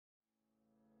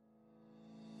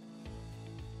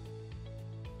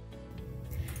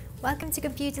Welcome to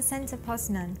Computacenter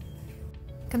Poznan.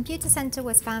 Computacenter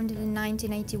was founded in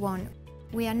 1981.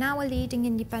 We are now a leading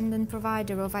independent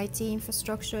provider of IT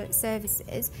infrastructure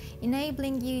services,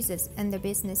 enabling users and their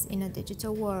business in a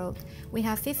digital world. We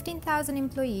have 15,000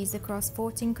 employees across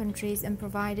 14 countries and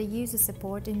provide user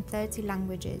support in 30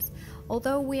 languages.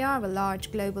 Although we are a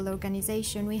large global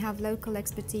organization, we have local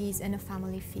expertise and a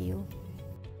family feel.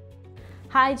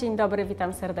 Hi, dzień dobry,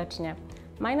 witam serdecznie.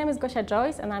 My name is Gosia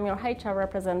Joyce and I'm your HR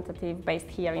representative based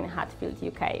here in Hatfield,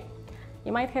 UK.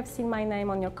 You might have seen my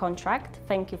name on your contract.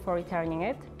 Thank you for returning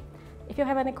it. If you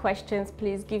have any questions,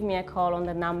 please give me a call on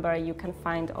the number you can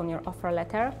find on your offer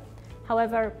letter.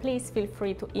 However, please feel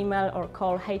free to email or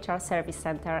call HR Service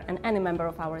Center and any member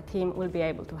of our team will be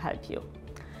able to help you.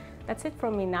 That's it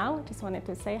from me now. Just wanted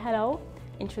to say hello,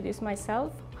 introduce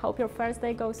myself, hope your first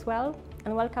day goes well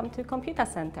and welcome to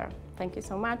Computacenter. Thank you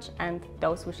so much and do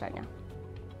usłyszenia.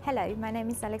 Hello, my name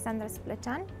is Alexandra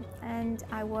Splechan and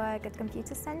I work at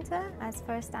Computacenter as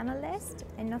first analyst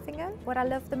in Nottingham. What I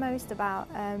love the most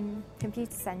about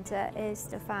Computacenter is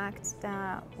the fact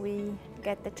that we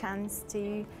get the chance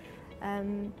to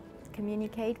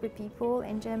communicate with people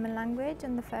in German language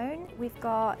on the phone. We've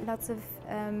got lots of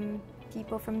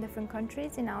people from different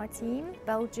countries in our team.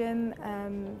 Belgium,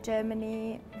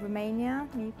 Germany, Romania,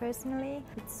 me personally.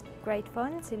 It's great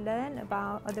fun to learn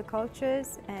about other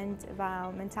cultures and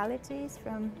about mentalities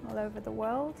from all over the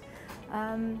world.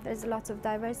 There's a lot of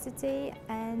diversity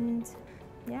and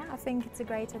yeah, I think it's a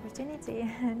great opportunity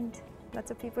and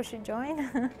lots of people should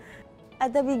join.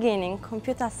 At the beginning,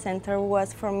 Computacenter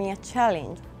was for me a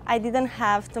challenge. I didn't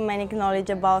have too many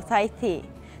knowledge about IT.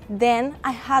 Then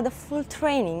I had a full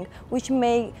training, which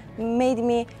made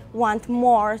me want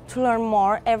more, to learn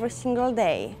more every single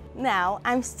day. Now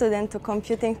I'm a student to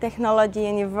Computing Technology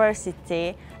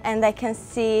University and I can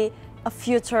see a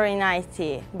future in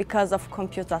IT because of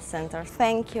Computacenter.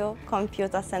 Thank you,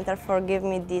 Computacenter, for giving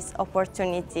me this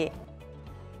opportunity.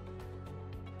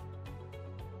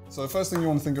 So the first thing you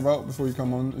want to think about before you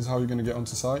come on is how you're going to get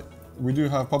onto site. We do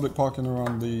have public parking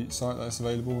around the site that's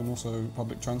available and also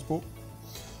public transport.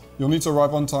 You'll need to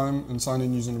arrive on time and sign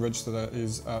in using the register that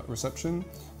is at reception.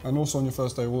 And also on your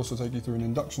first day, we'll also take you through an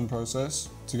induction process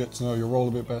to get to know your role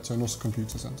a bit better and also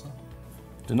Computacenter.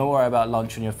 Do not worry about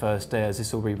lunch on your first day as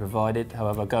this will be provided.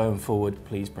 However, going forward,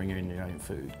 please bring in your own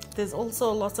food. There's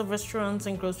also lots of restaurants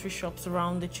and grocery shops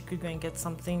around that you could go and get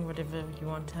something, whatever you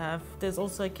want to have. There's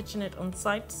also a kitchenette on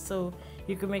site, so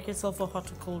you can make yourself a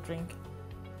hot or cold drink.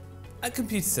 At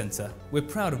Computacenter, we're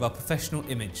proud of our professional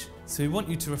image, so we want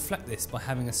you to reflect this by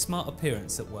having a smart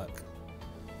appearance at work.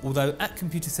 Although at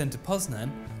Computacenter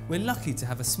Poznan, we're lucky to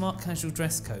have a smart casual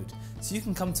dress code, so you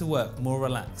can come to work more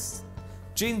relaxed.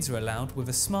 Jeans are allowed with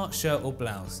a smart shirt or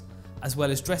blouse, as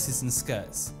well as dresses and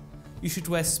skirts. You should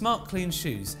wear smart clean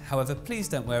shoes, however please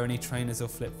don't wear any trainers or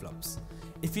flip-flops.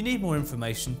 If you need more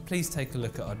information, please take a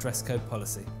look at our dress code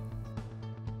policy.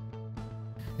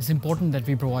 It's important that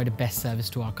we provide the best service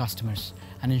to our customers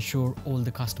and ensure all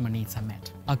the customer needs are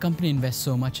met. Our company invests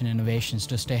so much in innovations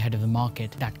to stay ahead of the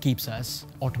market that keeps us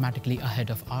automatically ahead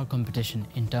of our competition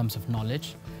in terms of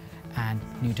knowledge and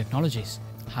new technologies.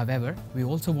 However, we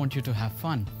also want you to have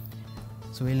fun.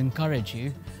 So we'll encourage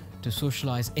you to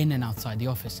socialize in and outside the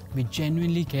office. We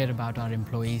genuinely care about our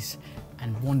employees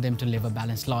and want them to live a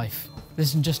balanced life.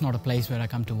 This is just not a place where I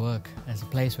come to work. It's a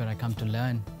place where I come to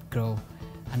learn, grow,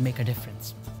 and make a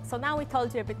difference. So now we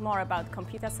told you a bit more about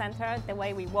Computacenter, the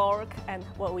way we work and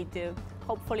what we do.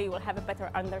 Hopefully you will have a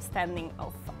better understanding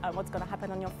of what's going to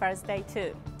happen on your first day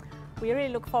too. We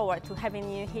really look forward to having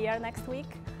you here next week.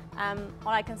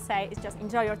 All I can say is just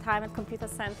enjoy your time at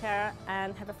Computacenter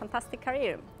and have a fantastic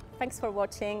career. Thanks for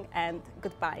watching and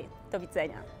goodbye. Do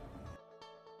widzenia.